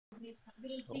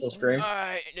Full screen.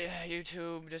 Alright,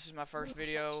 YouTube, this is my first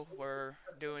video. We're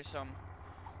doing some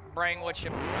bring what you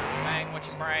bang what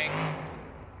you bring.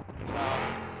 So,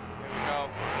 here we go.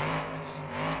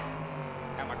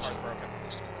 My car's broken.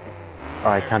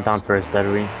 Alright, countdown first,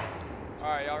 battery.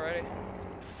 Alright, y'all ready?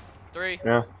 3,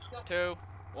 Yeah. 2,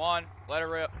 1, let it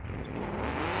rip.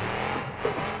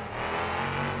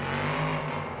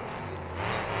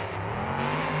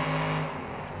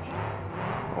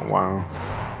 Oh, wow.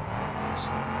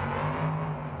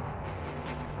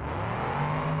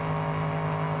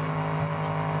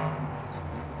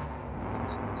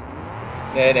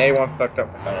 Yeah, and A1 fucked up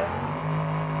my tire.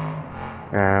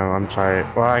 I'm sorry.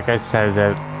 Well, like I said,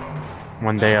 that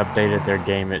when they updated their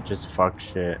game, it just fucked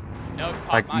shit. Nope,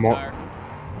 popped my tire.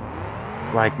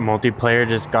 Like, multiplayer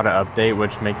just got an update,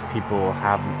 which makes people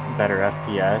have better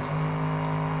FPS.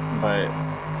 But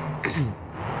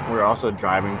we're also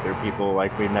driving through people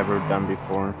like we've never done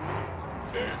before.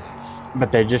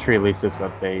 But they just released this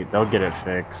update. They'll get it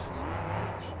fixed.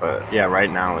 But yeah, right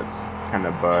now it's kind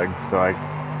of bugged. So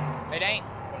It ain't.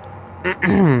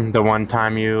 the one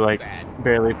time you like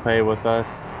barely play with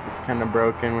us is kind of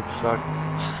broken, which sucks.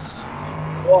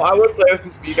 Well, I would play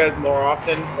with you guys more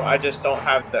often, but I just don't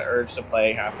have the urge to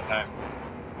play half the time.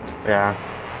 Yeah.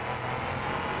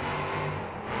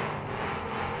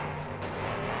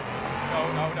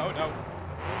 No.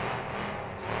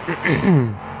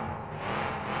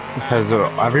 Because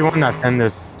everyone that's in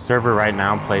this server right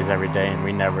now plays every day, and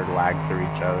we never lag through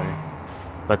each other.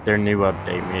 But their new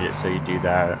update made it so you do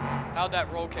that. How'd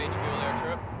that roll cage feel there,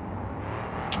 Trip?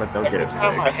 But they'll get it Every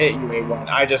time fixed. I hit you, A1,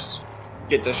 I just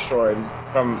get destroyed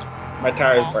from my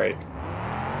tires break.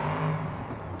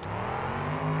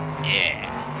 Yeah.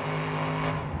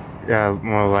 Yeah,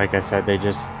 well, like I said, they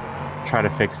just try to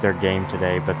fix their game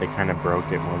today, but they kind of broke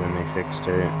it more than they fixed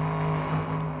it.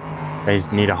 They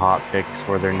need a hot fix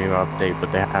for their new update,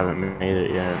 but they haven't made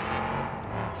it yet.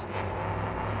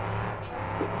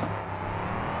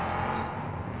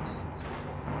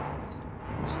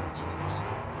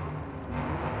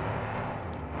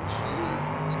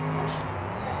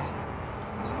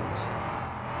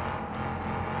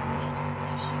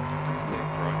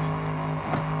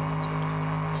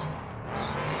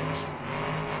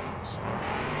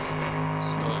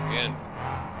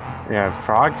 Yeah,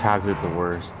 Frogs has it the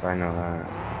worst. I know that.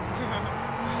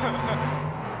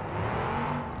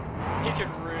 He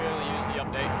could really use the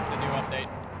update, the new update.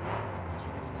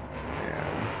 Yeah.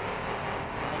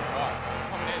 Oh god,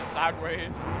 coming in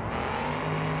sideways.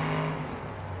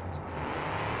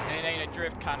 And it ain't a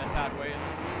drift kind of sideways.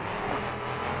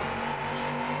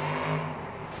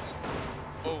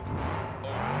 Oh.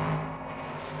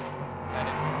 That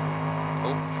it.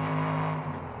 Oh.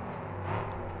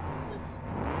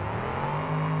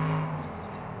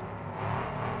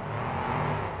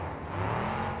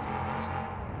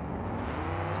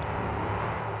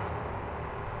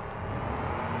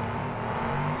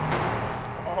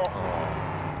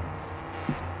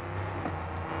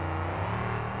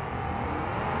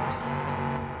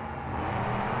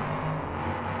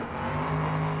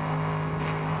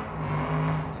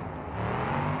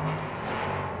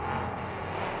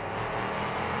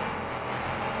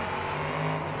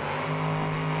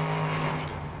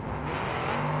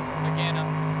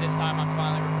 This time I'm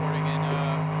finally recording in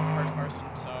first person,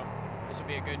 so this will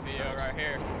be a good video right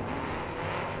here.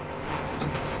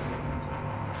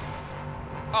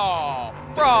 Oh,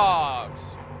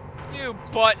 Frogs! You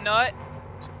butt nut!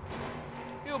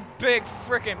 You big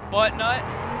frickin' butt nut!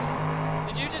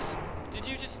 Did you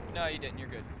just, no you didn't, you're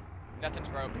good. Nothing's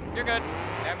broke. You're good.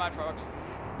 Never mind, Frogs.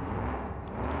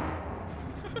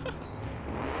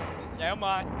 Never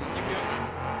mind, you're good.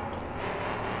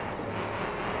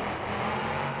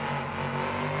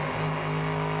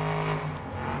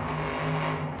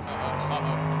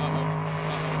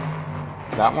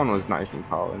 That one was nice and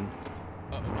solid.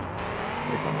 Uh-oh.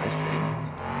 It's a nice game.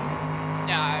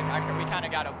 Yeah, we kind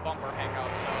of got a bumper hang up,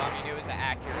 so I mean, it was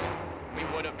accurate. We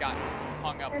would have gotten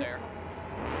hung up there.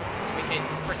 So we hit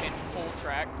frickin' full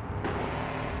track.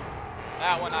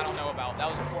 That one I don't know about.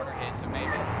 That was a corner hit, so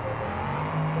maybe.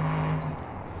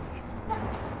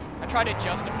 I tried to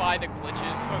justify the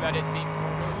glitches so that it seemed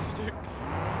more realistic.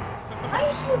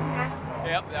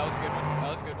 Yep, that was a good one. That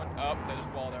was a good one. Oh, there's a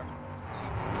wall there.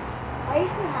 I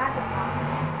used to have the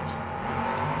problem.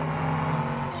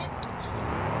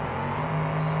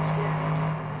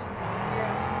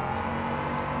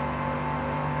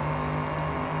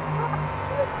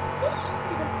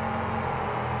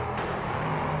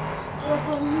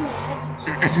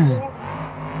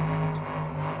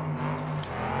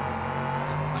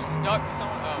 I'm stuck.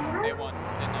 Someone. Oh, A1.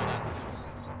 Didn't know that.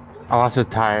 I lost a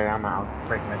tire. I'm out.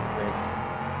 Break my stick.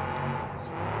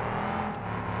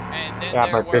 And then Yeah,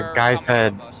 there but this were, guy how many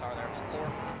said of us are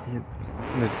there?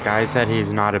 4? this guy said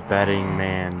he's not a betting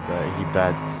man, but he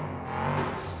bets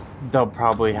they'll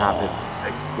probably have it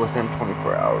fixed within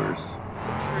 24 hours.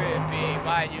 Trippy,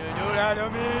 why'd you do that to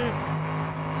me?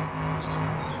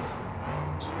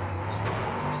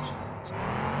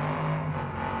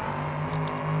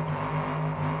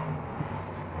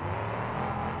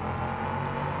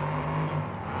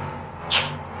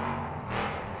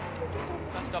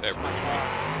 Messed up There. with my car.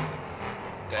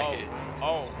 That hit.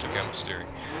 Oh. Took out my steering.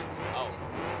 Oh.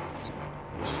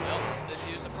 Well, let's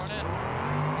use the front end.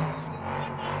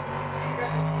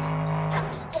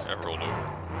 I rolled over.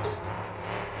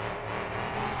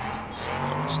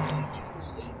 Oh, it's still.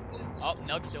 Oh,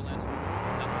 Nug's still in.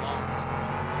 Not for long.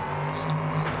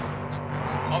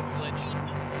 Oh, glitch.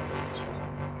 Oh.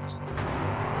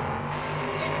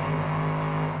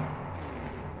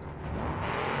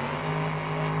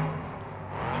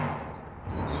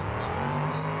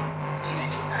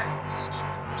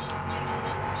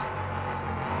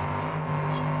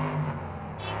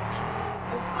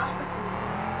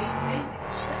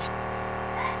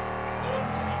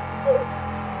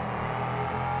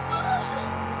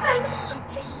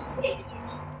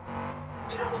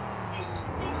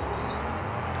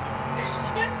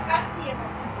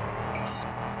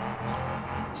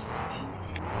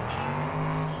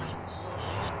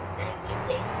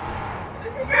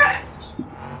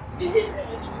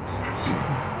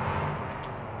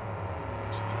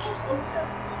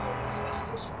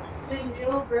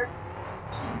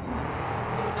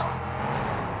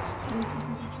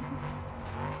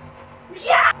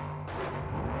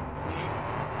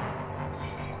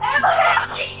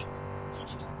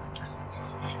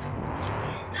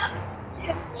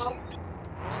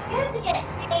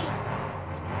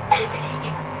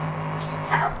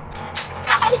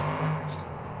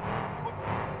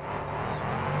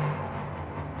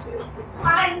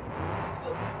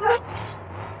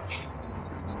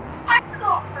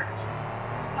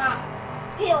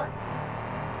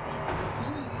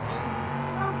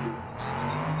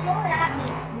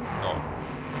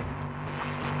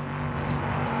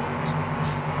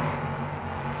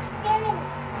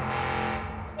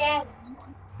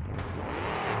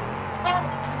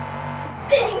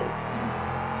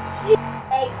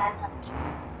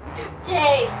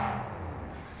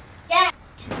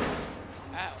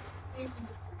 Ow.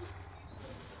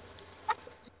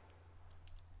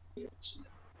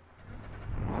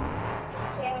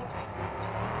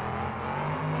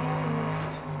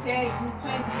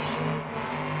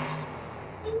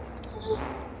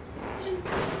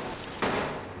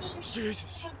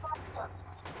 Jesus.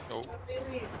 Oh.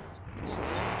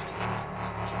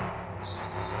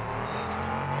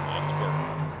 I'm off the work.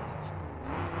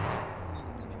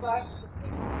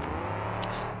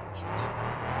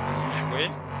 Did you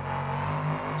win?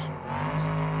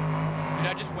 Did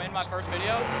I just win my first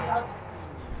video?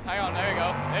 Hang on, there you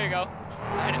go. There you go.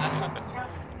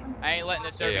 I ain't letting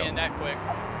this derby Damn. end that quick.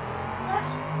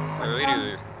 My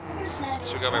radiator.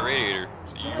 Still got my radiator.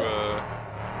 So you,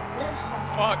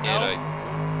 Fuck and no.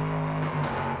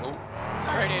 Oh.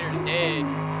 My radiator's dead.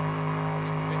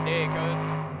 There it goes.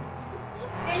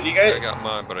 Did you I guys? got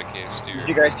mine, but I can't steer. Did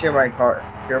you guys hear my car?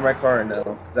 Hear my car? No,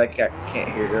 because I can't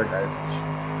hear your guys.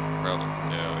 Probably.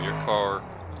 No, your car.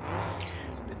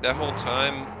 That whole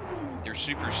time, you're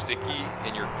super sticky,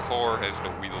 and your car has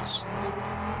no wheels.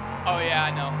 Oh yeah,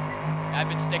 I know. I've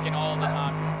been sticking all the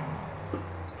time.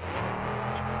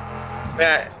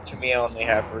 Matt, to me, I only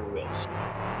have 3 wheels.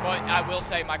 But I will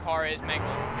say my car is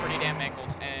mangled, pretty damn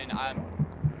mangled, and I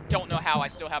don't know how I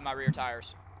still have my rear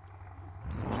tires.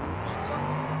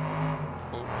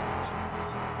 Oh.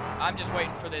 I'm just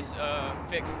waiting for this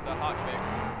fix, the hot fix.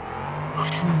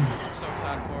 I'm so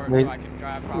excited for it so I can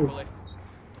drive properly.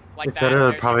 Like They that. said it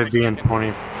would There's probably super be in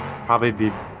sticking. probably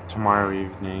be tomorrow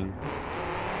evening.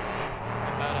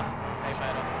 They better. They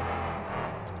better.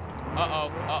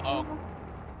 Uh-oh. Uh-oh.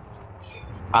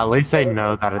 At least they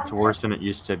know that it's worse than it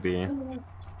used to be.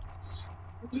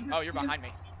 Oh, you're behind me,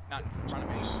 not in front of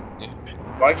me. Yeah.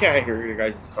 Why can't I hear your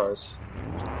guys' cars?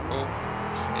 Oh.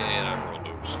 And I rolled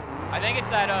over. I think it's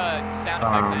that sound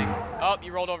effect thing. Oh,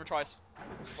 you rolled over twice.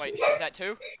 Wait, was that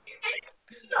 2? It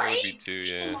would be 2,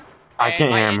 yeah. I And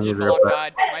can't my hear him engine either, block but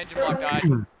died. My engine block died.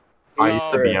 I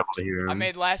used to be So- able to hear I him.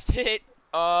 made last hit.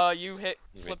 You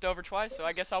flipped over twice, so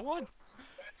I guess I won.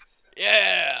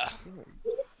 Yeah.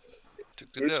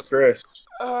 Took the Who's dub. Chris?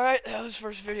 Alright, that was the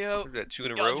first video. Is that 2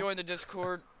 in a Y'all row? join the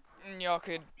Discord. Y'all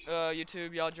could,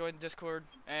 YouTube, y'all join the Discord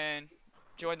and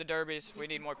join the derbies. We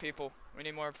need more people. We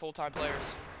need more full-time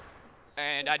players.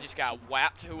 And I just got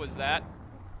whapped. Who was that?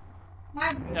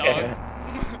 No.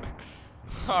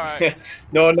 Alright.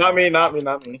 No, not me, not me,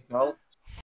 not me. No.